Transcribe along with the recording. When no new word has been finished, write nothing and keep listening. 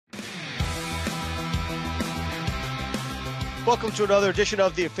Welcome to another edition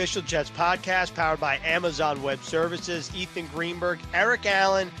of the Official Jets podcast, powered by Amazon Web Services. Ethan Greenberg, Eric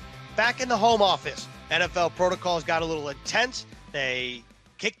Allen, back in the home office. NFL protocols got a little intense. They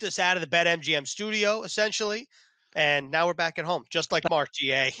kicked us out of the BetMGM studio, essentially, and now we're back at home, just like Mark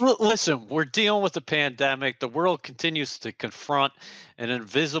GA. Listen, we're dealing with the pandemic. The world continues to confront an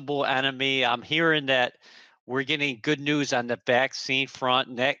invisible enemy. I'm hearing that we're getting good news on the vaccine front,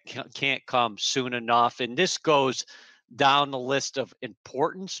 and that can't come soon enough. And this goes down the list of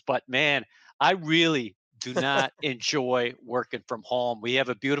importance, but man, I really do not enjoy working from home. We have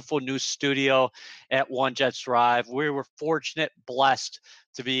a beautiful new studio at One Jets Drive. We were fortunate, blessed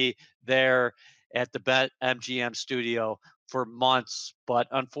to be there at the BetMGM studio for months, but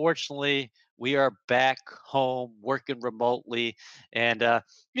unfortunately, we are back home working remotely. And,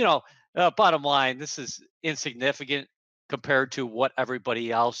 bottom line, this is insignificant compared to what everybody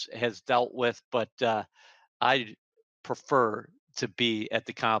else has dealt with, but I prefer to be at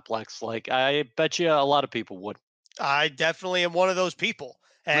the complex. Like I bet you a lot of people would. I definitely am one of those people.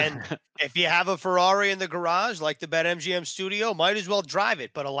 And if you have a Ferrari in the garage, like the BetMGM studio, might as well drive it.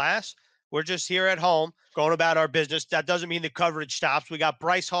 But alas, we're just here at home going about our business. That doesn't mean the coverage stops. We got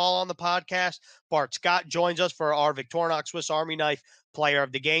Bryce Hall on the podcast. Bart Scott joins us for our Victorinox Swiss Army Knife Player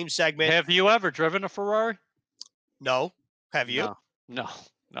of the Game segment. Have you ever driven a Ferrari? No. Have you? No.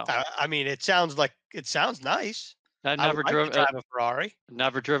 I mean, it sounds nice. I never drive a Ferrari.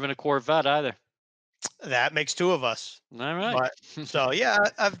 Never driven a Corvette either. That makes two of us. All right. But, so yeah,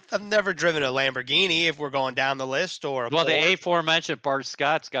 I've never driven a Lamborghini if we're going down the list, or the aforementioned Bart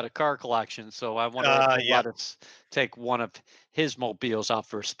Scott's got a car collection, so I want to let us take one of his mobiles out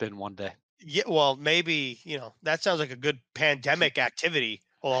for a spin one day. Yeah, well, maybe that sounds like a good pandemic activity.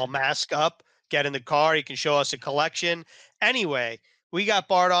 We'll all mask up, get in the car. He can show us a collection. Anyway, we got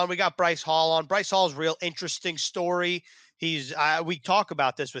Bart on. We got Bryce Hall on. Bryce Hall's real interesting story. We talk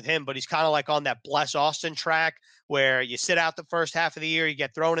about this with him, but he's kind of like on that Bless Austin track where you sit out the first half of the year, you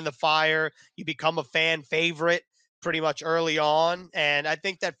get thrown in the fire, you become a fan favorite pretty much early on. And I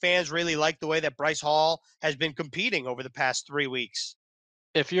think that fans really like the way that Bryce Hall has been competing over the past 3 weeks.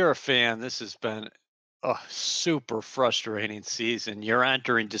 If you're a fan, this has been a super frustrating season. You're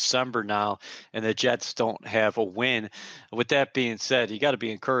entering December now, and the Jets don't have a win. With that being said, you got to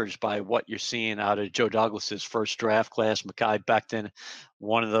be encouraged by what you're seeing out of Joe Douglas's first draft class. Mekhi Becton,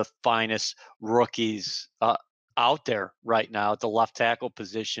 one of the finest rookies out there right now at the left tackle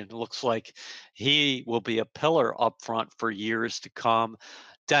position. It looks like he will be a pillar up front for years to come.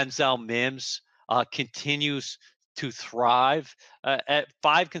 Denzel Mims continues to thrive at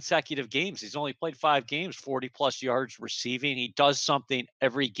 5 consecutive games. He's only played 5 games, 40-plus yards receiving. He does something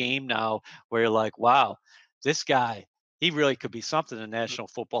every game now where you're like, wow, this guy, he really could be something in the National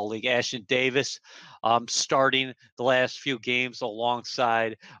Football League. Ashton Davis starting the last few games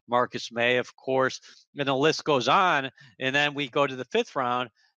alongside Marcus May, of course. And the list goes on. And then we go to the 5th round.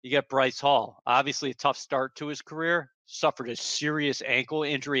 You get Bryce Hall. Obviously a tough start to his career. Suffered a serious ankle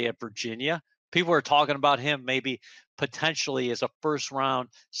injury at Virginia. People are talking about him maybe potentially as a first-round,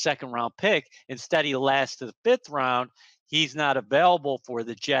 second-round pick. Instead, he lasts to the 5th round. He's not available for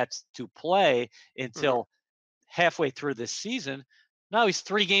the Jets to play until halfway through this season. Now he's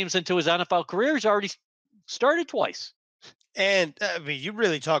 3 games into his NFL career. He's already started twice. And I mean, you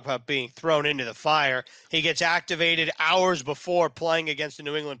really talk about being thrown into the fire. He gets activated hours before playing against the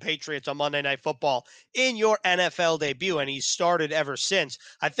New England Patriots on Monday Night Football in your NFL debut, and he's started ever since.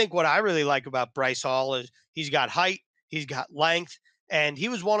 I think what I really like about Bryce Hall is he's got height, he's got length, and he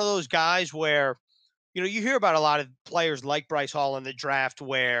was one of those guys where, you hear about a lot of players like Bryce Hall in the draft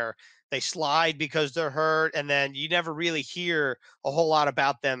where they slide because they're hurt, and then you never really hear a whole lot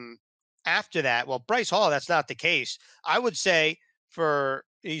about them after that. Well, Bryce Hall, that's not the case. I would say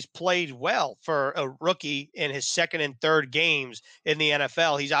he's played well for a rookie in his 2nd and 3rd games in the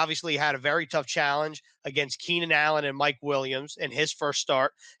NFL. He's obviously had a very tough challenge against Keenan Allen and Mike Williams in his first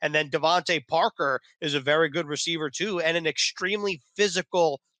start. And then Devontae Parker is a very good receiver too, and an extremely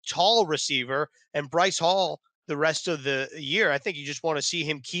physical, tall receiver. And Bryce Hall, the rest of the year, I think you just want to see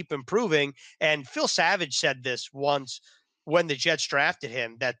him keep improving. And Phil Savage said this once when the Jets drafted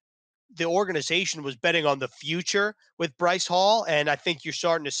him, that the organization was betting on the future with Bryce Hall, and I think you're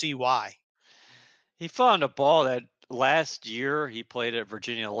starting to see why. He found a ball that last year he played at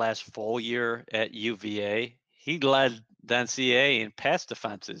Virginia, the last full year at UVA. He led the NCAA in pass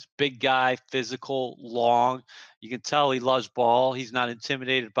defenses. Big guy, physical, long. You can tell he loves ball. He's not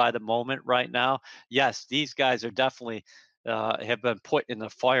intimidated by the moment right now. Yes, these guys are definitely have been put in the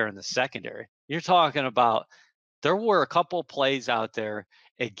fire in the secondary. You're talking about there were a couple plays out there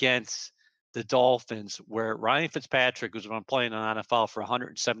against the Dolphins, where Ryan Fitzpatrick, who's been playing in the NFL for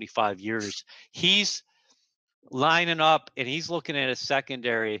 175 years, he's lining up and he's looking at a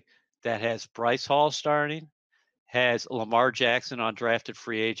secondary that has Bryce Hall starting, has Lamar Jackson, undrafted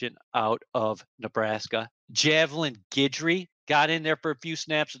free agent out of Nebraska. Javelin Guidry got in there for a few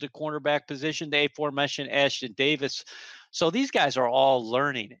snaps at the cornerback position. The aforementioned Ashton Davis. So these guys are all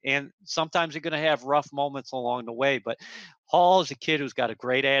learning, and sometimes they're going to have rough moments along the way. But Hall is a kid who's got a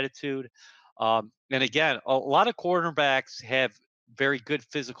great attitude. And again, a lot of quarterbacks have very good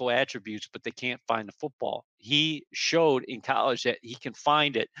physical attributes, but they can't find the football. He showed in college that he can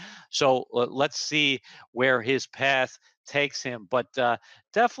find it. So let's see where his path takes him. But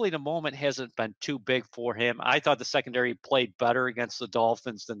definitely the moment hasn't been too big for him. I thought the secondary played better against the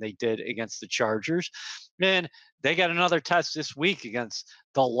Dolphins than they did against the Chargers. And they got another test this week against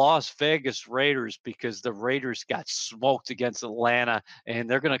the Las Vegas Raiders because the Raiders got smoked against Atlanta, and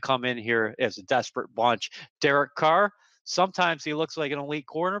they're going to come in here as a desperate bunch. Derek Carr, sometimes he looks like an elite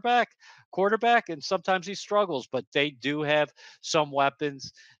quarterback, and sometimes he struggles, but they do have some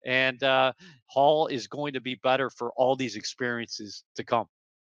weapons, and Hall is going to be better for all these experiences to come.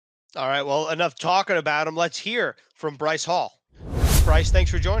 All right, well, enough talking about him. Let's hear from Bryce Hall. Bryce,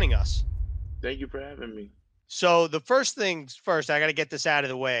 thanks for joining us. Thank you for having me. So the first things first, I got to get this out of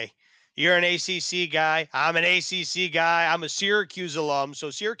the way. You're an ACC guy. I'm an ACC guy. I'm a Syracuse alum. So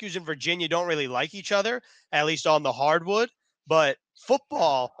Syracuse and Virginia don't really like each other, at least on the hardwood. But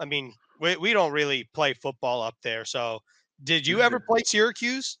football, I mean, we don't really play football up there. So did you ever play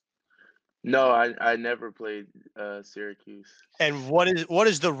Syracuse? No, I never played Syracuse. And what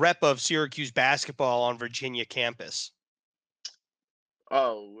is the rep of Syracuse basketball on Virginia campus?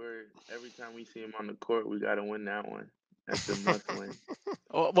 Oh, every time we see him on the court, we got to win that one. That's a must win.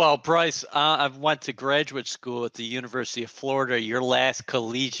 Well, Bryce, I went to graduate school at the University of Florida. Your last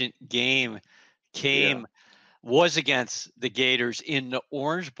collegiate game was against the Gators in the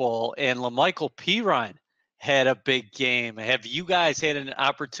Orange Bowl, and LaMichael Pirine had a big game. Have you guys had an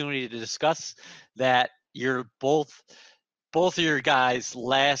opportunity to discuss that? You're both of your guys'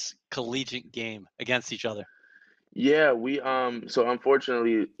 last collegiate game against each other. Yeah, we so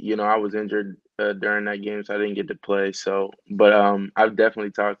unfortunately, I was injured during that game, so I didn't get to play. So, but I've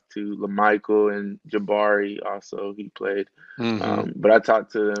definitely talked to LaMichael and Jabari also. He played. But I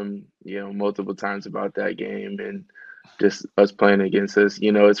talked to them, multiple times about that game and just us playing against us.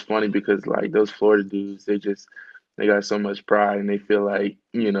 It's funny because like those Florida dudes, they got so much pride and they feel like,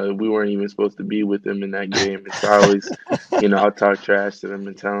 we weren't even supposed to be with them in that game. And so I always, I'll talk trash to them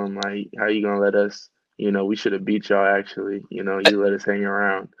and tell them like, how you gonna let us, we should have beat y'all actually, you let us hang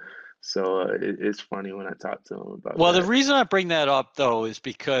around. So it's funny when I talk to them about Well, that. the reason I bring that up, though, is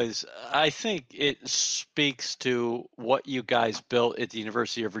because I think it speaks to what you guys built at the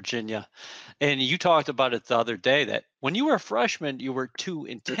University of Virginia. And you talked about it the other day that when you were a freshman, you were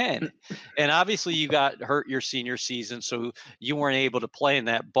 2-10. And obviously, you got hurt your senior season, so you weren't able to play in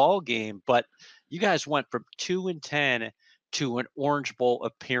that ball game. But you guys went from 2-10 to an Orange Bowl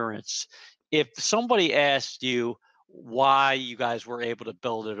appearance. If somebody asked you why you guys were able to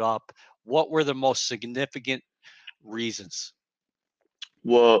build it up, what were the most significant reasons?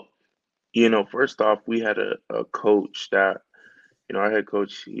 Well, first off, we had a coach that, our head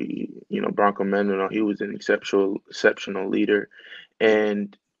coach, Bronco Mendenhall, he was an exceptional leader.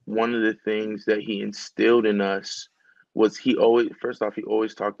 And one of the things that he instilled in us was he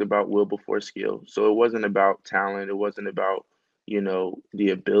always talked about will before skill. So it wasn't about talent. It wasn't about, the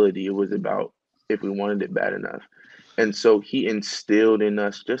ability. It was about if we wanted it bad enough. And so he instilled in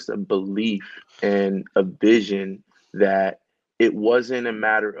us just a belief and a vision that it wasn't a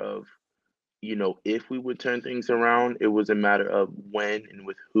matter of, if we would turn things around, it was a matter of when and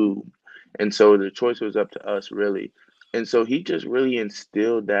with who. And so the choice was up to us, really. And so he just really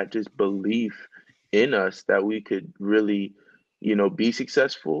instilled that just belief in us that we could really, be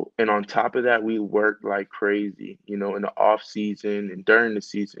successful. And on top of that, we worked like crazy, in the off season and during the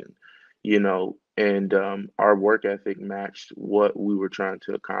season, and our work ethic matched what we were trying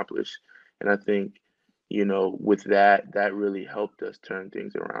to accomplish. And I think, with that, that really helped us turn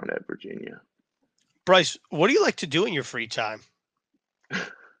things around at Virginia. Bryce, what do you like to do in your free time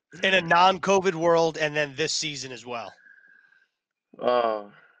in a non-COVID world and then this season as well? Uh,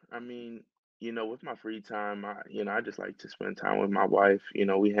 I mean, with my free time, I just like to spend time with my wife.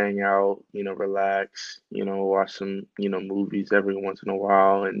 We hang out, relax, watch some, movies every once in a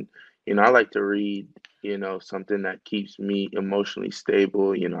while. And, I like to read, something that keeps me emotionally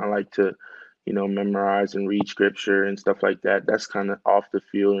stable. I like to, memorize and read scripture and stuff like that. That's kind of off the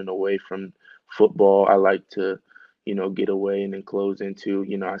field and away from football. I like to, get away and then close into,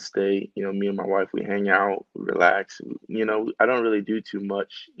 I stay, me and my wife, we hang out, relax. I don't really do too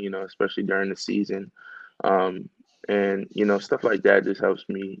much, especially during the season. Um, and, stuff like that just helps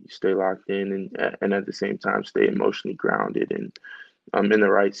me stay locked in and at the same time stay emotionally grounded and I'm in the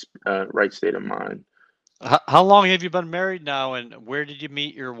right state of mind. How long have you been married now, and where did you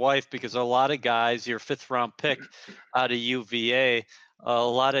meet your wife? Because a lot of guys, your fifth round pick out of UVA, a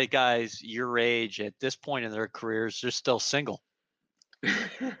lot of guys your age at this point in their careers, they're still single.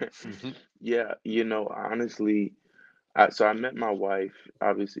 Mhm. Yeah, honestly, so I met my wife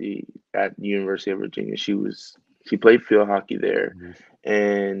obviously at the University of Virginia. She played field hockey there, Mhm.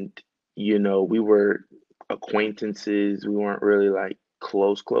 and we were acquaintances. We weren't really like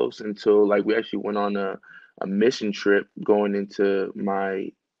close until like we actually went on a mission trip going into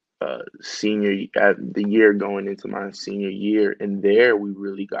my at the year going into my senior year, and there we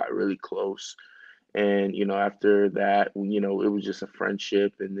really got really close. And after that, it was just a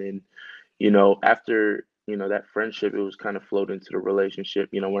friendship, and then after, that friendship, it was kind of flowed into the relationship.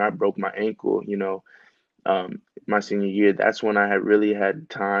 When I broke my ankle, my senior year, that's when I had really had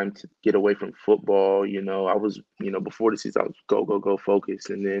time to get away from football. I was, before the season, I was go, go, go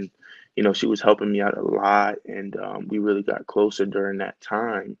focused. And then, she was helping me out a lot. And we really got closer during that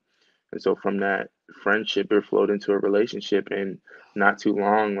time. And so from that friendship, it flowed into a relationship. And not too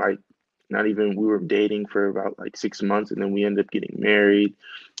long, like not even we were dating for about like 6 months, and then we ended up getting married.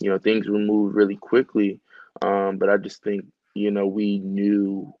 Things were moved really quickly. But I just think, we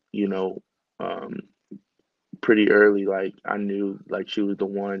knew, um, pretty early, like I knew like she was the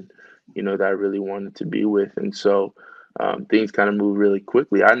one, that I really wanted to be with. And so things kind of moved really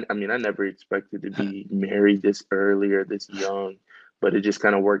quickly. I mean, I never expected to be married this early or this young, but it just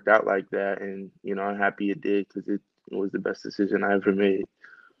kind of worked out like that. And, I'm happy it did because it was the best decision I ever made.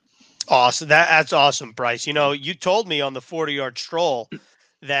 Awesome. That's awesome, Bryce. You told me on the 40-yard stroll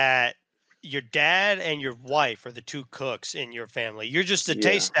that your dad and your wife are the two cooks in your family. You're just a Yeah.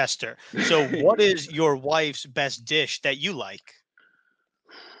 taste tester. So what is your wife's best dish that you like?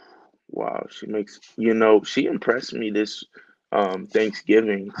 Wow, she impressed me this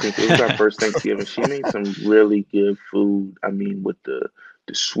Thanksgiving since it was our first Thanksgiving. She made some really good food. I mean, with the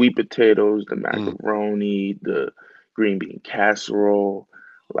sweet potatoes, the Mm. macaroni, the green bean casserole,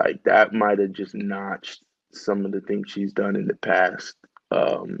 like that might have just notched some of the things she's done in the past.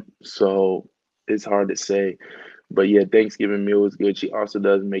 So it's hard to say. But yeah, Thanksgiving meal was good. She also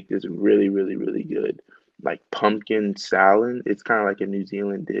does make this really, really, really good like pumpkin salad. It's kind of like a New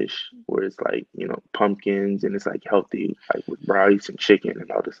Zealand dish where it's like, pumpkins and it's like healthy, like with rice and chicken and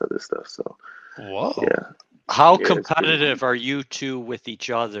all this other stuff. So Whoa. yeah, How yeah, it's good. competitive are you two with each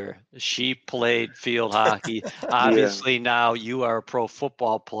other? She played field hockey. Yeah, Obviously, now you are a pro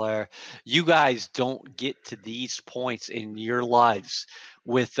football player. You guys don't get to these points in your lives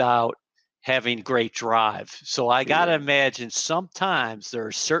without having great drive. So I got to yeah. imagine sometimes there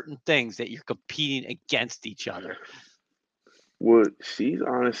are certain things that you're competing against each other. Well, she's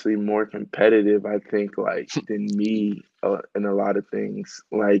honestly more competitive, I think, like than me in a lot of things.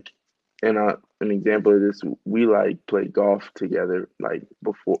 Like, and an example of this, we like played golf together, like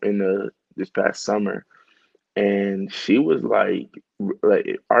before in the this past summer. And she was like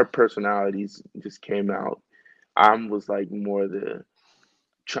our personalities just came out. I was like more the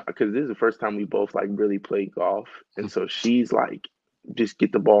because this is the first time we both like really played golf, and so she's like, just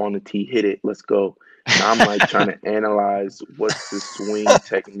get the ball on the tee, hit it, let's go. And I'm like trying to analyze what's the swing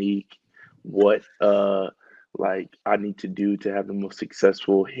technique, what like I need to do to have the most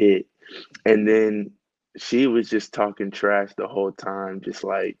successful hit, and then she was just talking trash the whole time, just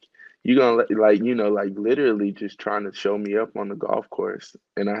like you gonna like like literally just trying to show me up on the golf course,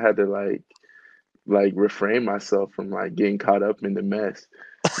 and I had to like refrain myself from like getting caught up in the mess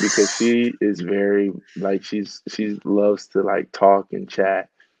because she is very like she loves to like talk and chat,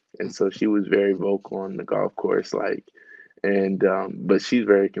 and so she was very vocal on the golf course like and but she's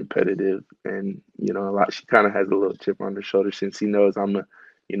very competitive and a lot she kind of has a little chip on her shoulder since she knows I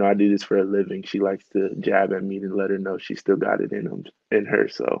do this for a living. She likes to jab at me to let her know she still got it in her.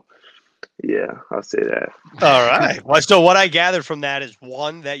 So yeah, I'll say that. All right. Well, so what I gathered from that is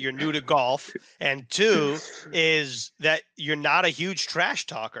one, that you're new to golf, and two is that you're not a huge trash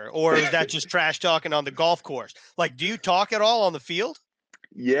talker, or is that just trash talking on the golf course? Like, do you talk at all on the field?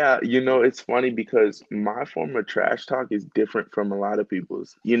 Yeah, it's funny because my form of trash talk is different from a lot of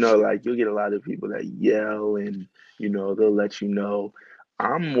people's. Like you'll get a lot of people that yell and, they'll let you know.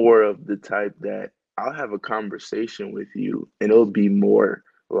 I'm more of the type that I'll have a conversation with you and it'll be more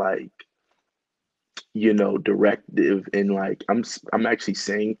like, directive and like I'm actually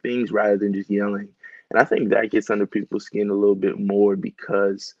saying things rather than just yelling. And I think that gets under people's skin a little bit more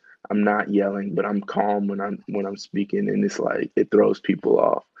because I'm not yelling, but I'm calm when I'm speaking, and it's like it throws people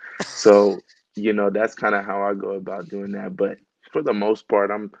off. So, that's kind of how I go about doing that. But for the most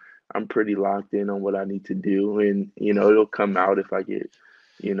part, I'm pretty locked in on what I need to do, and it'll come out if I get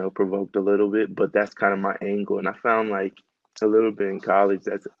provoked a little bit. But that's kind of my angle, and I found like a little bit in college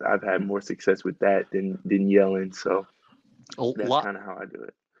that's I've had more success with that than yelling. So that's Lo- kind of how I do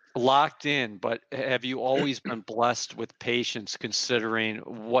it. Locked in, but have you always been blessed with patience considering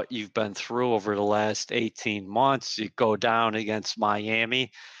what you've been through over the last 18 months? You go down against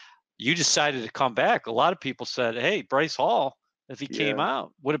Miami. You decided to come back. A lot of people said, hey, Bryce Hall, if he came Yeah,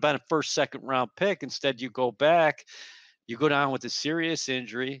 out, would have been a first, second round pick. Instead, you go back, you go down with a serious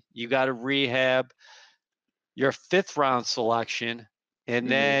injury, you got to rehab, you're a fifth round selection, and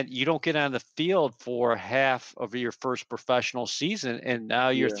hmm then you don't get on the field for half of your first professional season. And now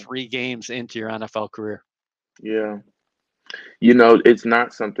you're yeah, 3 games into your NFL career. yeah. It's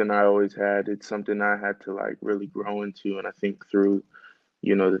not something I always had. It's something I had to like really grow into, and I think through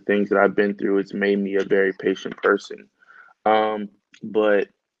the things that I've been through, it's made me a very patient person. But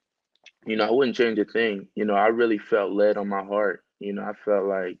I wouldn't change a thing. I really felt led on my heart. I felt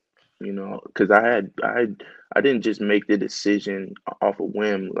like, because I didn't just make the decision off a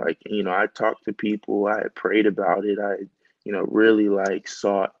whim. Like, I talked to people, I had prayed about it, I, really like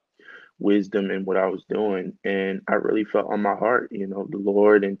sought wisdom in what I was doing, and I really felt on my heart. The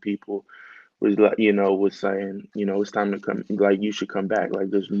Lord and people was like, was saying, it's time to come. Like, you should come back. Like,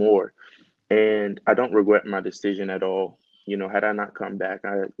 there's more. And I don't regret my decision at all. Had I not come back,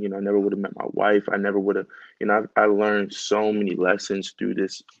 I never would have met my wife. I never would have, I learned so many lessons through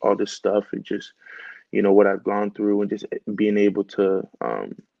all this stuff. And just, what I've gone through, and just being able to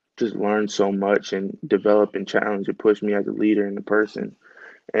just learn so much and develop and challenge and push me as a leader and a person.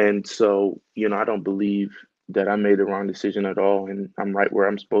 And so, I don't believe that I made the wrong decision at all. And I'm right where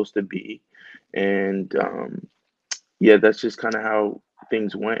I'm supposed to be. And yeah, that's just kind of how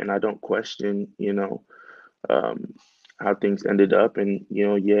things went. And I don't question, um, how things ended up. And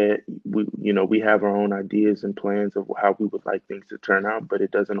yeah, we have our own ideas and plans of how we would like things to turn out, but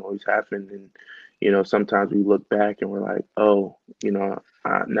it doesn't always happen. And sometimes we look back and we're like, oh, now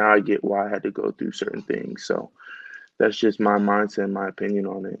I get why I had to go through certain things. So that's just my mindset and my opinion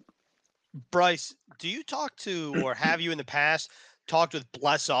on it. Bryce, do you talk to, or have you in the past talked with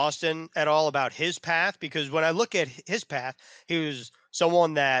Bless Austin at all about his path? Because when I look at his path, he was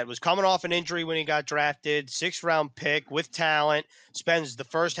someone that was coming off an injury when he got drafted, 6th round pick with talent, spends the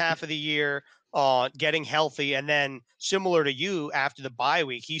first half of the year getting healthy. And then, similar to you, after the bye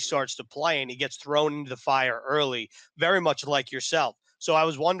week, he starts to play and he gets thrown into the fire early, very much like yourself. So I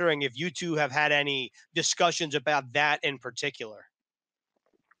was wondering if you two have had any discussions about that in particular.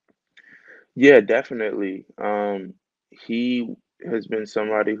 Yeah, definitely. He has been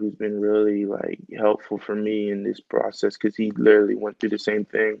somebody who's been really like helpful for me in this process because he literally went through the same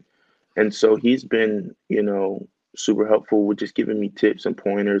thing. And so he's been, super helpful with just giving me tips and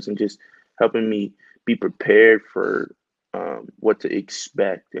pointers and just helping me be prepared for what to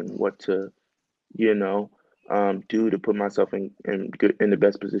expect and what to, you know, do to put myself in the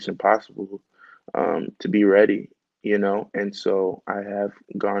best position possible, to be ready. And so I have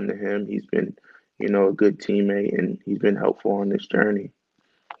gone to him. He's been, a good teammate, and he's been helpful on this journey.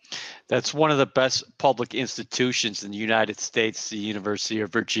 That's one of the best public institutions in the United States, the University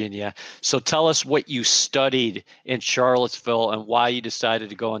of Virginia. So tell us what you studied in Charlottesville and why you decided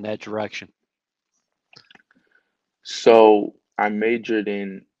to go in that direction. So I majored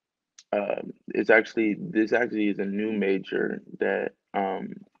in this actually is a new major that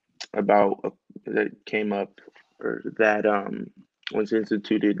that came up, or that was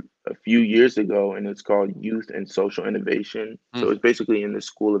instituted a few years ago, and it's called Youth and Social Innovation. So Hmm. it's basically in the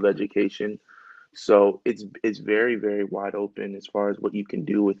School of Education. So it's very, very wide open as far as what you can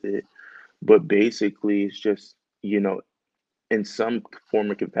do with it. But basically, it's just, in some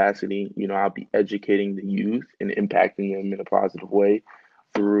form or capacity, I'll be educating the youth and impacting them in a positive way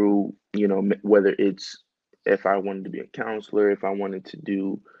through, whether it's, if I wanted to be a counselor, if I wanted to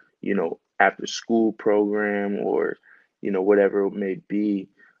do, after school program, or, whatever it may be.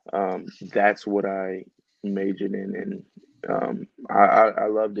 That's what I majored in. And I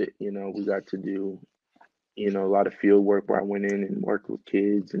loved it. We got to do, a lot of field work where I went in and worked with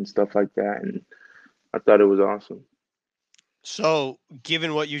kids and stuff like that. And I thought it was awesome. So,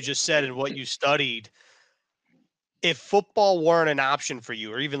 given what you just said and what you studied, if football weren't an option for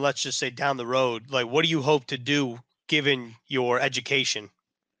you, or even let's just say down the road, like what do you hope to do given your education?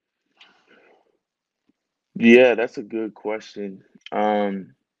 Yeah, that's a good question.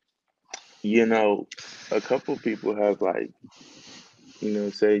 Um, You know, a couple people have like,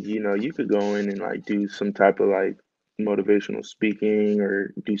 said, you could go in and like do some type of like motivational speaking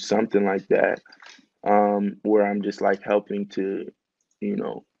or do something like that, where I'm just like helping to,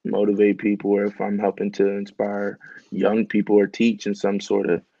 motivate people, or if I'm helping to inspire young people or teach in some sort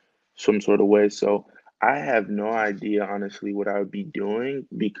of way. So I have no idea honestly what I would be doing,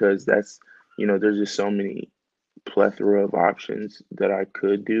 because there's just so many plethora of options that I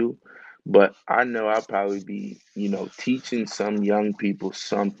could do. But I know I'll probably be, teaching some young people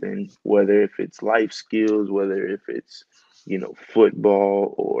something, whether if it's life skills, whether if it's,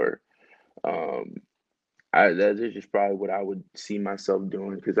 football or um, that is just probably what I would see myself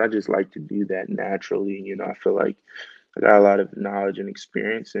doing, because I just like to do that naturally. I feel like I got a lot of knowledge and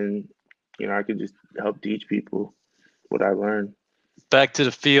experience, and I could just help teach people what I learned. Back to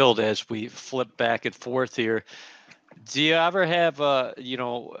the field as we flip back and forth here. Do you ever have a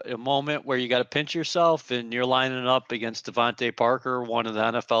moment where you got to pinch yourself and you're lining up against Devontae Parker, one of the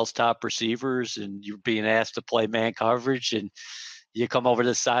NFL's top receivers, and you're being asked to play man coverage, and you come over to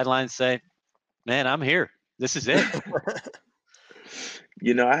the sideline and say, "Man, I'm here. This is it."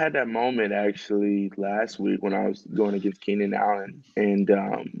 I had that moment actually last week when I was going against Keenan Allen, and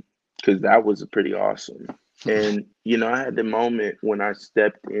because that was pretty awesome. And I had the moment when I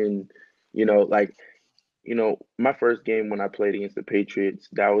stepped in, like my first game when I played against the Patriots,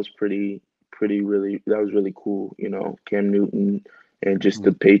 that was that was really cool. Cam Newton and just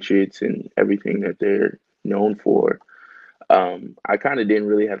the Patriots and everything that they're known for. I kind of didn't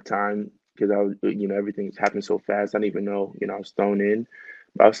really have time because I was, everything's happened so fast. I didn't even know, I was thrown in.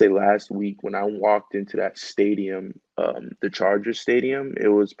 But I would say last week when I walked into that stadium, the Chargers stadium, it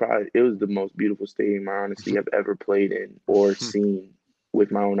was the most beautiful stadium I honestly have ever played in or seen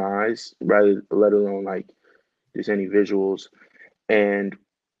with my own eyes, rather let alone like just any visuals. And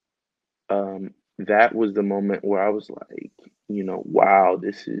that was the moment where I was like, wow,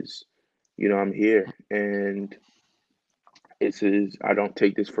 this is, I'm here. And I don't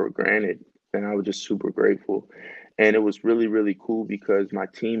take this for granted. And I was just super grateful. And it was really, really cool because my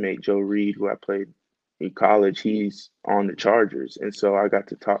teammate, Joe Reed, who I played in college, he's on the Chargers. And so I got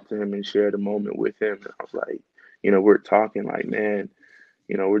to talk to him and share the moment with him. And I was like, we're talking like, man,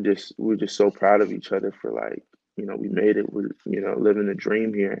 we're just so proud of each other for like, we made it. We're, living the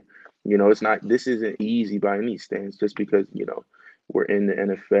dream here. This isn't easy by any stance, just because, we're in the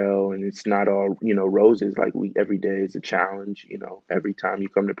NFL and it's not all, roses. Like every day is a challenge, every time you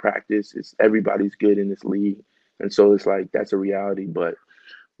come to practice, everybody's good in this league. And so it's like, that's a reality. But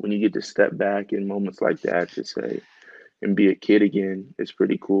when you get to step back in moments like that to say, and be a kid again, it's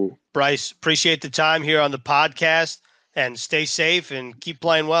pretty cool. Bryce, appreciate the time here on the podcast, and stay safe and keep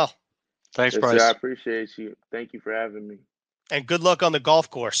playing well. Thanks, Yes, sir. I Bryce. appreciate you. Thank you for having me. And good luck on the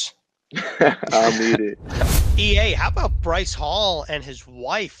golf course. I'll need it. EA, how about Bryce Hall and his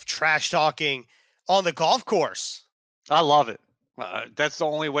wife trash talking on the golf course? I love it. That's the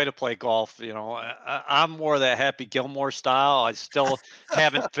only way to play golf. I'm more that Happy Gilmore style. I still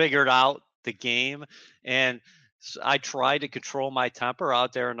haven't figured out the game, and I try to control my temper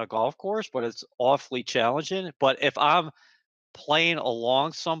out there in the golf course, but it's awfully challenging. But if I'm playing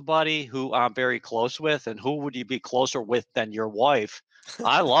along somebody who I'm very close with, and who would you be closer with than your wife?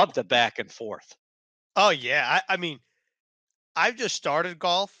 I love the back and forth. Oh, yeah. I mean, I've just started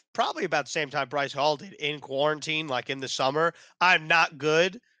golf probably about the same time Bryce Hall did, in quarantine, like in the summer. I'm not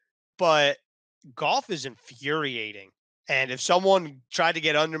good, but golf is infuriating. And if someone tried to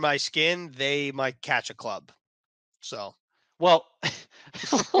get under my skin, they might catch a club. So, Well,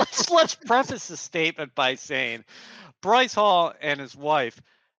 let's preface the statement by saying Bryce Hall and his wife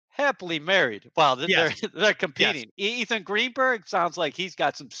happily married. Well, they're yes, they're yes. competing. Ethan Greenberg sounds like he's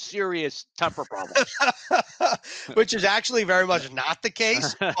got some serious temper problems. Which is actually very much not the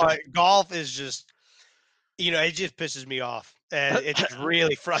case, but golf is just, it just pisses me off. And it just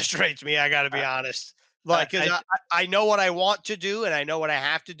really frustrates me. I got to be honest. Like, because I, I know what I want to do and I know what I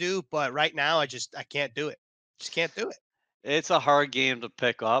have to do, but right now I can't do it. Just can't do it. it's a hard game to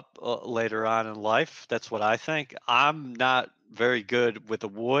pick up later on in life. That's what I think. I'm not very good with the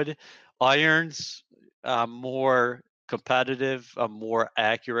wood. Irons, I'm more competitive. I'm more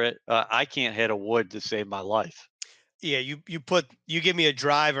accurate. I can't hit a wood to save my life. Yeah, you give me a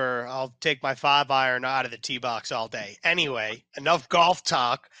driver, I'll take my 5 iron out of the tee box all day. Anyway, enough golf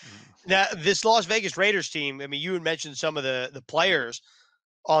talk. Now, this Las Vegas Raiders team, I mean, you had mentioned some of the players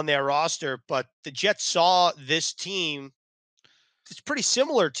on their roster, but the Jets saw this team. It's a pretty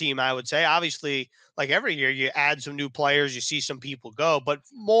similar team, I would say. Obviously, like every year, you add some new players, you see some people go, but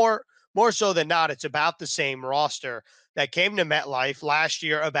more so than not, it's about the same roster that came to MetLife last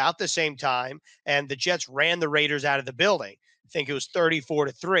year about the same time, and the Jets ran the Raiders out of the building. I think it was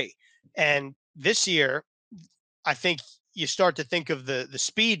 34-3. And this year, I think you start to think of the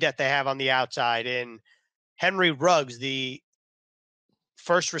speed that they have on the outside in Henry Ruggs, the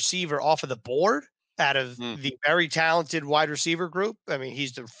first receiver off of the board out of Mm. the very talented wide receiver group. I mean,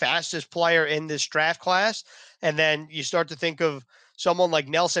 he's the fastest player in this draft class. And then you start to think of someone like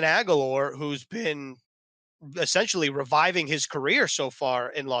Nelson Aguilar, who's been essentially reviving his career so far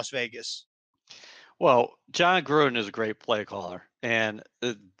in Las Vegas. Well, John Gruden is a great play caller, and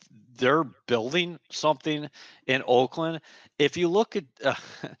they're building something in Oakland. If you look at,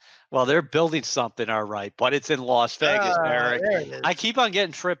 well, they're building something, all right, but it's in Las Vegas, Eric. There it I is. keep on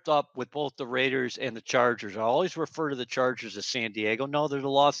getting tripped up with both the Raiders and the Chargers. I always refer to the Chargers as San Diego. No, they're the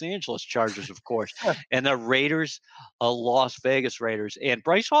Los Angeles Chargers, of course, and the Raiders, Las Vegas Raiders. And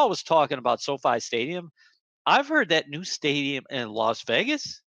Bryce Hall was talking about SoFi Stadium. I've heard that new stadium in Las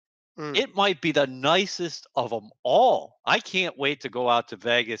Vegas, Mm. it might be the nicest of them all. I can't wait to go out to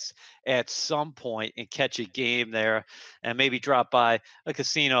Vegas at some point and catch a game there and maybe drop by a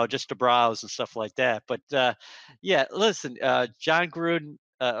casino just to browse and stuff like that. But yeah, listen, John Gruden,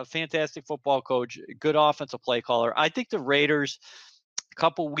 a fantastic football coach, good offensive play caller. I think the Raiders, a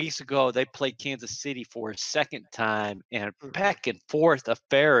couple weeks ago, they played Kansas City for a second time and back and forth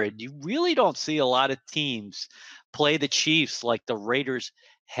affair. And you really don't see a lot of teams play the Chiefs like the Raiders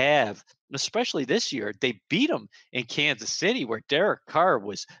have, especially this year. They beat them in Kansas City where Derek Carr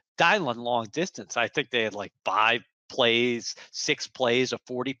was dialing long distance. I think they had like 6 plays of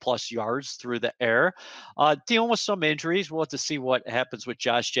 40 plus yards through the air. Dealing with some injuries. We'll have to see what happens with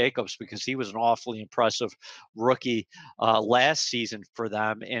Josh Jacobs because he was an awfully impressive rookie last season for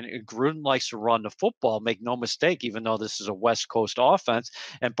them. And Gruden likes to run the football, make no mistake, even though this is a West Coast offense.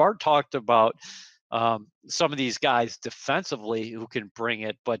 And Bart talked about some of these guys defensively who can bring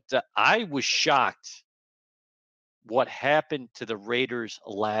it, but I was shocked what happened to the Raiders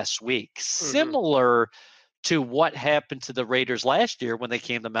last week. Similar to what happened to the Raiders last year when they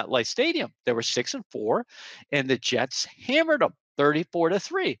came to MetLife Stadium. They were 6-4, and the Jets hammered them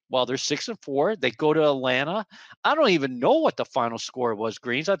 34-3. While they're 6-4, they go to Atlanta. I don't even know what the final score was,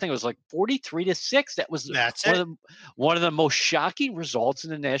 Greens. I think it was like 43-6. That was That's one it. of one of the most shocking results in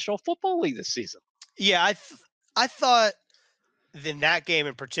the National Football League this season. Yeah, I thought in that game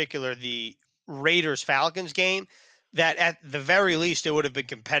in particular, the Raiders Falcons game, that at the very least it would have been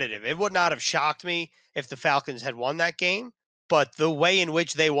competitive. It would not have shocked me if the Falcons had won that game, but the way in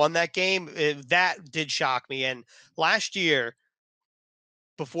which they won that game, that did shock me. And last year,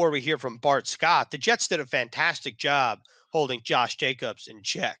 before we hear from Bart Scott, the Jets did a fantastic job holding Josh Jacobs in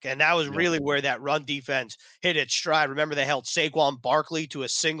check. And that was Yeah. really where that run defense hit its stride. Remember, they held Saquon Barkley to a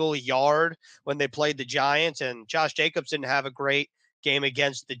single yard when they played the Giants, and Josh Jacobs didn't have a great game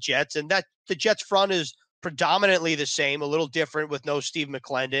against the Jets. And that the Jets front is predominantly the same, a little different with no Steve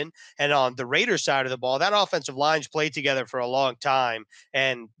McClendon. And on the Raiders side of the ball, that offensive line's played together for a long time,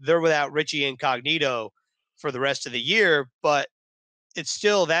 and they're without Richie Incognito for the rest of the year. But it's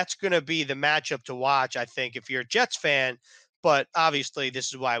still, that's going to be the matchup to watch, I think, if you're a Jets fan. But obviously, this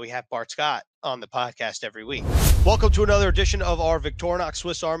is why we have Bart Scott on the podcast every week. Welcome to another edition of our Victorinox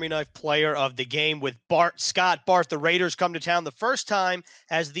Swiss Army Knife Player of the Game with Bart Scott. Bart, the Raiders come to town the first time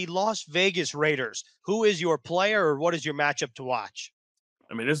as the Las Vegas Raiders. Who is your player, or what is your matchup to watch?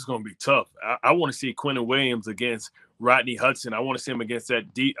 I mean, this is going to be tough. I want to see Quentin Williams against Rodney Hudson. I want to see him against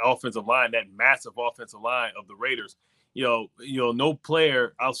that deep offensive line, that massive offensive line of the Raiders. No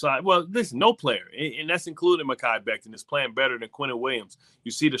player outside. Well, listen, no player, and that's including Mekhi Becton, is playing better than Quentin Williams.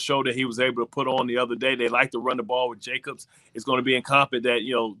 You see the show that he was able to put on the other day. They like to run the ball with Jacobs. It's going to be incumbent that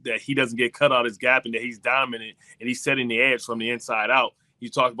that he doesn't get cut out his gap and that he's dominant and he's setting the edge from the inside out. You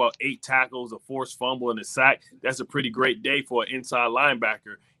talk about 8 tackles, a forced fumble, and a sack. That's a pretty great day for an inside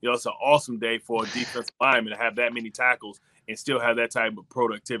linebacker. It's an awesome day for a defensive lineman to have that many tackles and still have that type of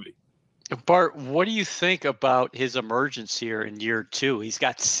productivity. Bart, what do you think about his emergence here in year 2? He's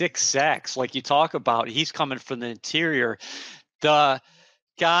got 6 sacks. Like you talk about, he's coming from the interior. The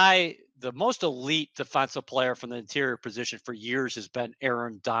guy, the most elite defensive player from the interior position for years has been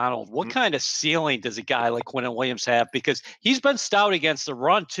Aaron Donald. What kind of ceiling does a guy like Quentin Williams have? Because he's been stout against the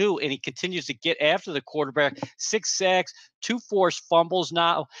run too, and he continues to get after the quarterback. 6 sacks, 2 forced fumbles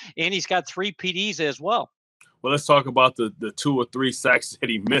now, and he's got 3 PDs as well. Well, let's talk about the 2 or 3 sacks that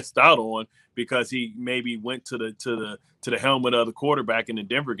he missed out on because he maybe went to the helmet of the quarterback in the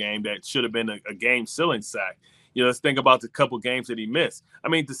Denver game that should have been a game ceiling sack. Let's think about the couple games that he missed. I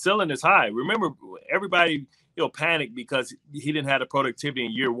mean, the ceiling is high. Remember, everybody panicked because he didn't have the productivity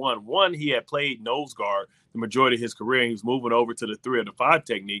in year one. One, he had played nose guard the majority of his career, and he was moving over to the 3 or the 5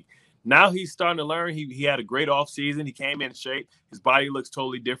 technique. Now he's starting to learn. He had a great offseason. He came in shape. His body looks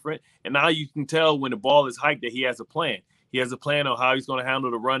totally different. And now you can tell when the ball is hiked that he has a plan. He has a plan on how he's going to handle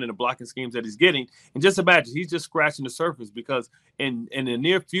the run and the blocking schemes that he's getting. And just imagine, he's just scratching the surface, because in the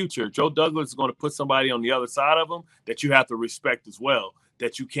near future, Joe Douglas is going to put somebody on the other side of him that you have to respect as well,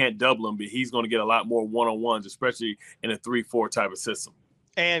 that you can't double him, but he's going to get a lot more one-on-ones, especially in a 3-4 type of system.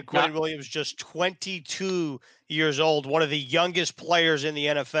 And Quinn Williams, just 22 years old, one of the youngest players in the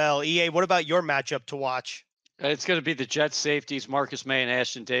NFL. EA, what about your matchup to watch? It's going to be the Jets safeties, Marcus May and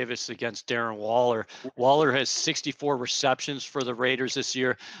Ashton Davis against Darren Waller. Waller has 64 receptions for the Raiders this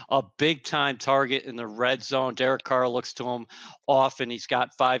year, a big-time target in the red zone. Derek Carr looks to him often. He's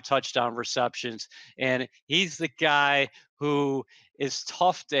got 5 touchdown receptions, and he's the guy who is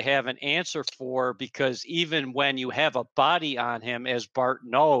tough to have an answer for, because even when you have a body on him, as Bart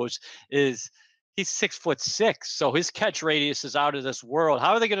knows, he's 6'6", so his catch radius is out of this world.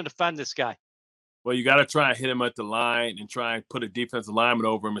 How are they going to defend this guy? Well, you got to try and hit him at the line and try and put a defensive lineman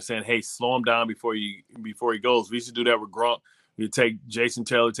over him and saying, hey, slow him down before he goes. We used to do that with Gronk. You take Jason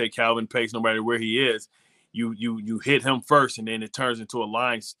Taylor, take Calvin Pace, no matter where he is. You hit him first, and then it turns into a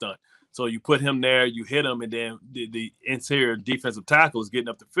line stunt. So you put him there, you hit him, and then the interior defensive tackle is getting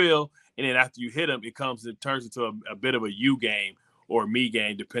up the field. And then after you hit him, it turns into a bit of a you game or a me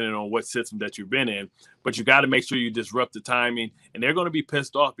game, depending on what system that you've been in. But you got to make sure you disrupt the timing. And they're going to be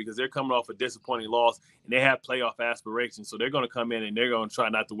pissed off because they're coming off a disappointing loss, and they have playoff aspirations. So they're going to come in and they're going to try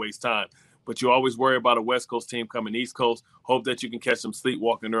not to waste time. But you always worry about a West Coast team coming East Coast. Hope that you can catch them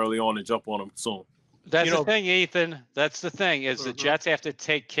sleepwalking early on and jump on them soon. That's the thing, Ethan. That's the thing, is the Jets have to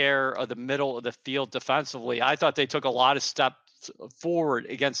take care of the middle of the field defensively. I thought they took a lot of steps forward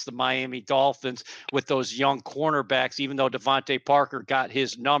against the Miami Dolphins with those young cornerbacks. Even though Devontae Parker got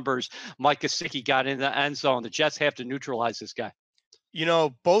his numbers, Mike Gesicki got in the end zone. The Jets have to neutralize this guy.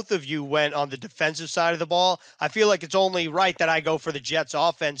 Both of you went on the defensive side of the ball. I feel like it's only right that I go for the Jets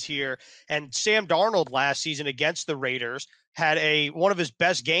offense here. And Sam Darnold last season against the Raiders had one of his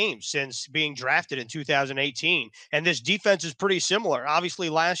best games since being drafted in 2018. And this defense is pretty similar. Obviously,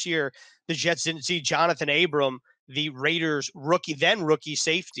 last year, the Jets didn't see Jonathan Abram, the Raiders rookie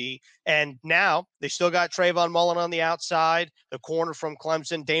safety. And now they still got Trayvon Mullen on the outside, the corner from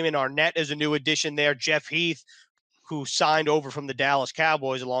Clemson. Damon Arnett is a new addition there. Jeff Heath, who signed over from the Dallas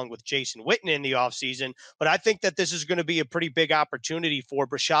Cowboys along with Jason Witten in the offseason. But I think that this is going to be a pretty big opportunity for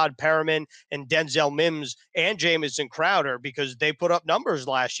Brashad Perriman and Denzel Mims and Jamison Crowder, because they put up numbers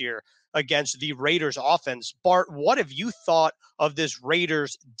last year against the Raiders offense. Bart, what have you thought of this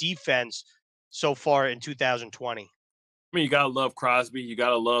Raiders defense so far in 2020? I mean, you got to love Crosby. You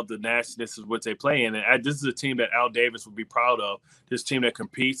got to love the nastiness of what they play in. And this is a team that Al Davis would be proud of. This team that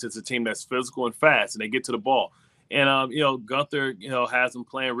competes. It's a team that's physical and fast, and they get to the ball. And, Gunther, has them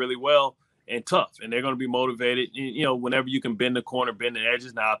playing really well and tough, and they're going to be motivated. Whenever you can bend the corner, bend the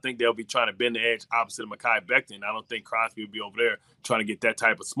edges. Now, I think they'll be trying to bend the edge opposite of Mekhi Becton. I don't think Crosby will be over there trying to get that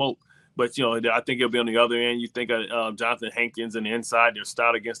type of smoke. But, I think he'll be on the other end. You think of Jonathan Hankins on the inside. They're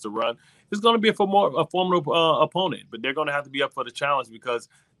stout against the run. It's going to be a formidable opponent, but they're going to have to be up for the challenge, because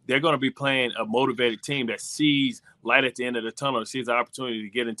they're going to be playing a motivated team that sees light at the end of the tunnel, sees the opportunity to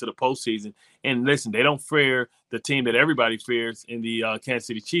get into the postseason. And listen, they don't fear the team that everybody fears in the Kansas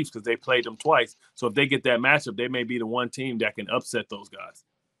City Chiefs, because they played them twice. So if they get that matchup, they may be the one team that can upset those guys.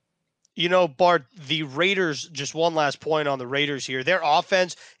 Bart, the Raiders, just one last point on the Raiders here. Their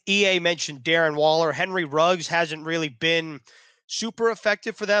offense, EA mentioned Darren Waller. Henry Ruggs hasn't really been super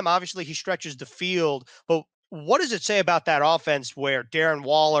effective for them. Obviously, he stretches the field, but what does it say about that offense where Darren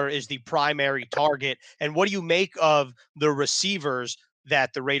Waller is the primary target? And what do you make of the receivers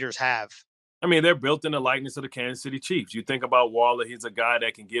that the Raiders have? I mean, they're built in the likeness of the Kansas City Chiefs. You think about Waller, he's a guy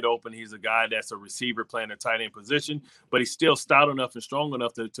that can get open. He's a guy that's a receiver playing a tight end position, but he's still stout enough and strong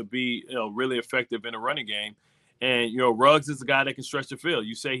enough to be, really effective in a running game. And, Ruggs is a guy that can stretch the field.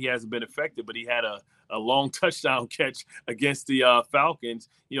 You say he hasn't been effective, but he had a long touchdown catch against the Falcons,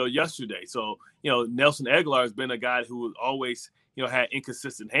 yesterday. So, Nelson Aguilar has been a guy who always, had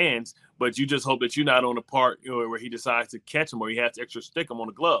inconsistent hands, but you just hope that you're not on the part where he decides to catch him or he has to extra stick him on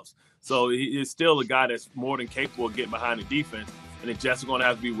the gloves. So he's still a guy that's more than capable of getting behind the defense. And the Jets are going to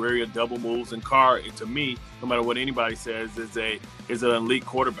have to be wary of double moves. And Carr, to me, no matter what anybody says, is an elite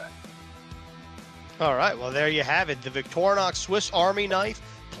quarterback. All right, well, there you have it. The Victorinox Swiss Army Knife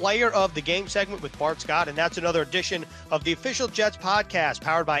Player of the Game segment with Bart Scott. And that's another edition of the Official Jets podcast,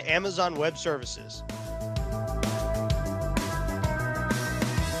 powered by Amazon Web Services.